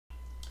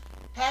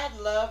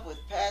Pat Love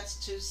with Pat's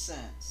 2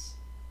 cents.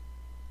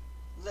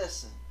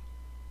 Listen,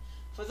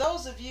 for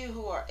those of you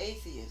who are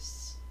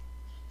atheists,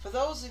 for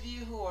those of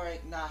you who are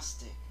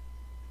agnostic,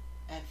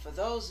 and for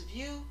those of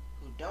you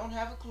who don't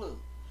have a clue,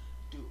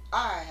 do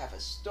I have a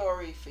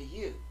story for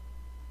you.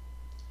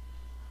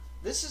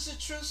 This is a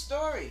true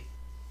story.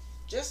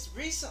 Just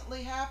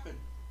recently happened.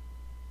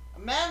 A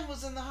man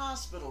was in the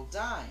hospital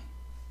dying.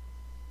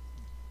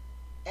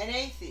 An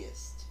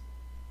atheist.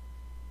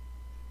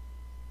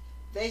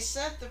 They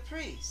sent the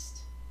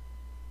priest.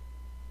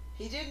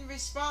 He didn't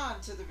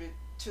respond to the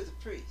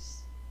priest.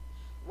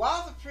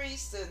 While the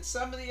priest and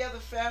some of the other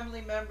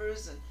family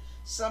members and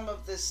some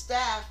of the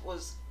staff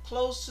was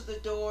close to the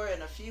door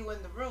and a few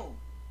in the room,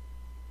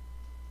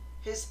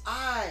 his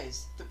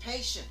eyes, the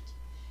patient,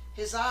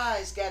 his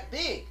eyes got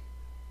big.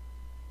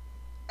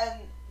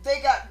 And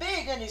they got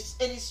big, and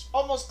he's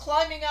almost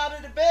climbing out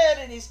of the bed,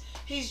 and he's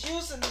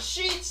using the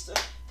sheets to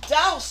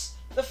douse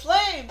the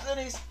flames, and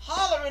he's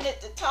hollering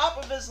at the top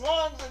of his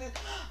lungs, and he's,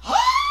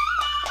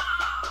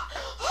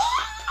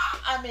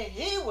 I mean,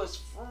 he was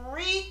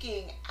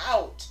freaking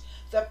out.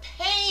 The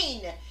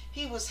pain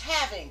he was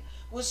having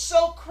was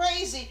so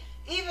crazy.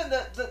 Even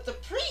the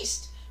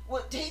priest,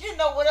 he didn't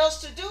know what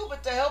else to do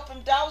but to help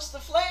him douse the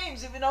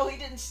flames, even though he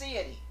didn't see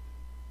any.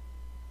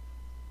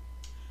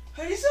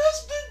 And he says,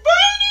 "It's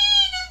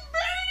burning, it's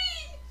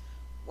burning."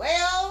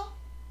 Well,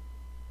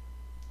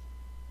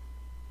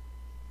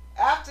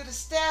 after the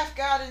staff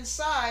got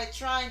inside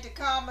trying to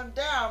calm him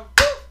down,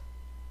 poof,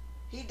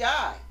 he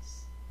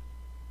dies.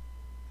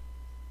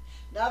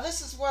 Now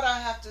this is what I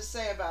have to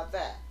say about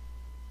that.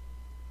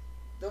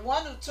 The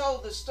one who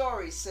told the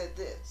story said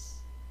this: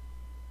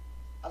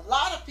 a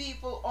lot of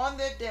people on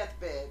their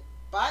deathbed,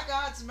 by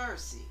God's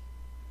mercy,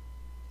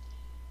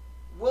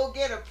 will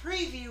get a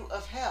preview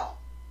of hell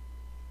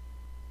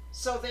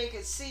so they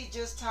can see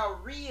just how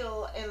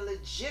real and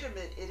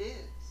legitimate it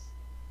is.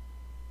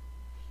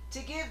 To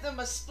give them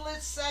a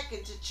split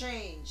second to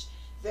change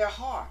their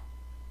heart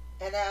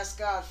and ask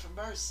God for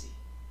mercy.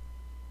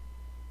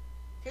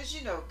 Because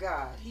you know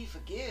God, He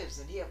forgives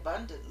and He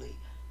abundantly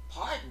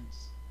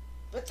pardons.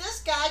 But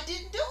this guy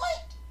didn't do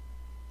it.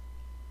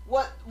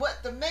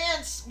 What the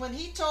man, when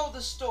he told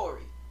the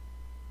story,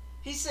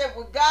 he said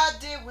what God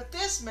did with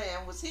this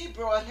man was He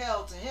brought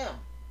hell to him.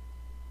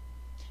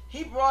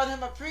 He brought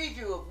him a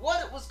preview of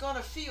what it was going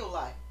to feel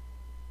like.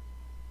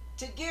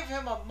 To give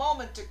him a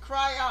moment to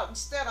cry out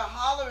instead of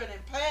hollering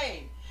in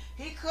pain.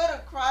 He could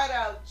have cried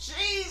out,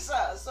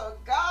 "Jesus," or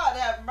 "God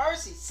have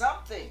mercy,"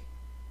 something.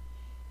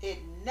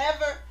 It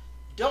never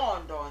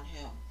dawned on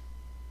him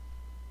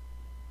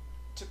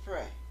to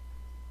pray.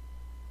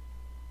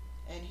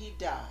 And he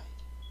died,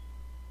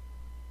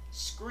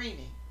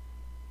 screaming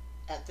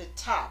at the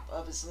top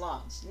of his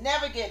lungs,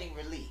 never getting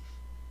relief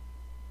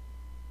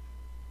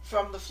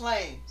from the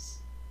flames.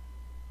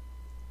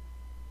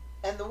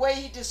 And the way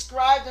he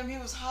described them, he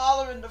was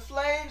hollering, "The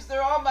flames,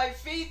 they're on my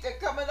feet, they're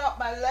coming up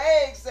my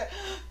legs, they're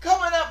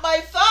coming up my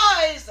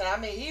thighs." And I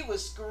mean, he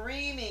was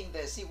screaming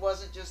this. He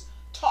wasn't just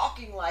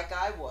talking like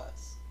I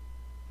was.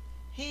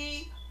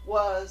 He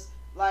was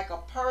like a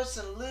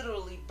person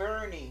literally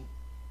burning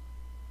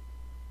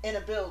in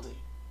a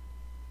building.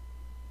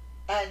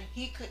 And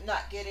he could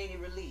not get any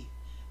relief.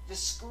 The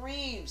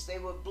screams, they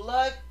were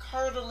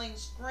blood-curdling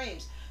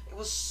screams. It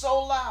was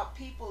so loud.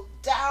 People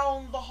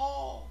down the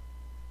hall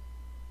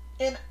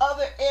in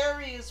other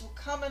areas were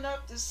coming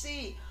up to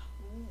see,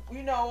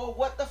 you know,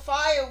 what the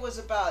fire was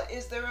about.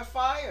 Is there a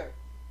fire?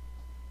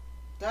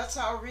 That's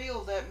how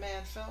real that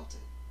man felt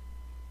it.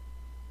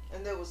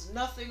 And there was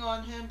nothing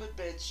on him but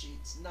bed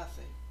sheets.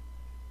 Nothing.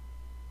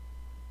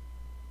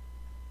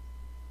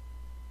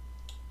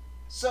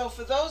 So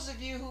for those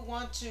of you who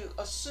want to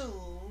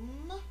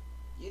assume,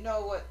 you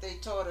know what they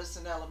taught us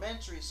in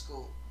elementary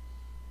school,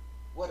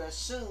 what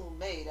assume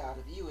made out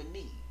of you and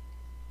me.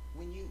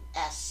 When you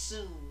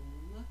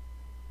assume,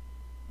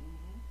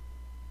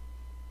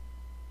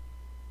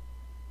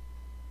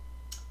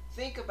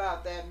 think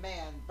about that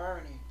man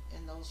burning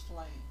in those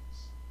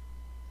flames.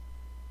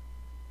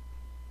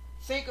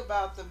 Think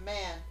about the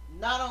man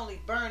not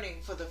only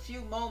burning for the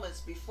few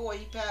moments before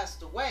he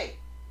passed away,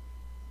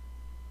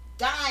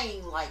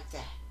 dying like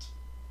that,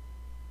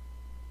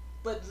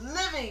 but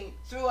living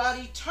throughout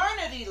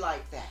eternity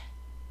like that,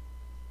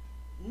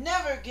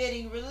 never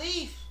getting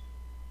relief.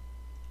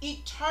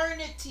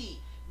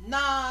 Eternity,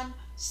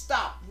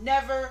 non-stop,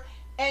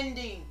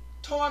 never-ending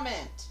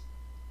torment,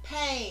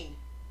 pain,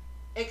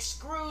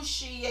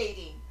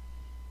 excruciating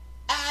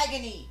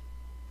agony.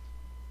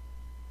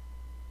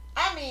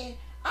 I mean,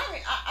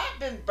 I've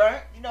been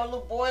burnt, you know, a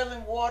little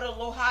boiling water, a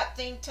little hot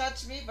thing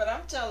touched me, but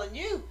I'm telling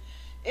you,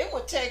 it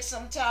would take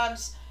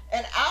sometimes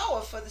an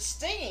hour for the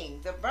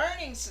stinging, the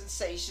burning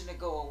sensation to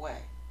go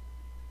away.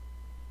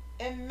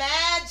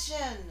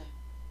 Imagine.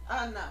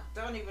 Oh no,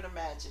 don't even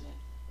imagine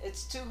it.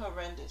 It's too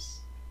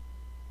horrendous.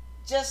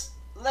 Just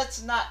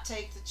let's not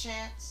take the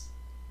chance.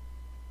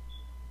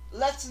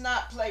 Let's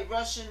not play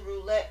Russian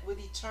roulette with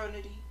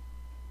eternity.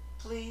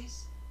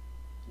 Please.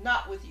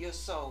 Not with your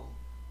soul.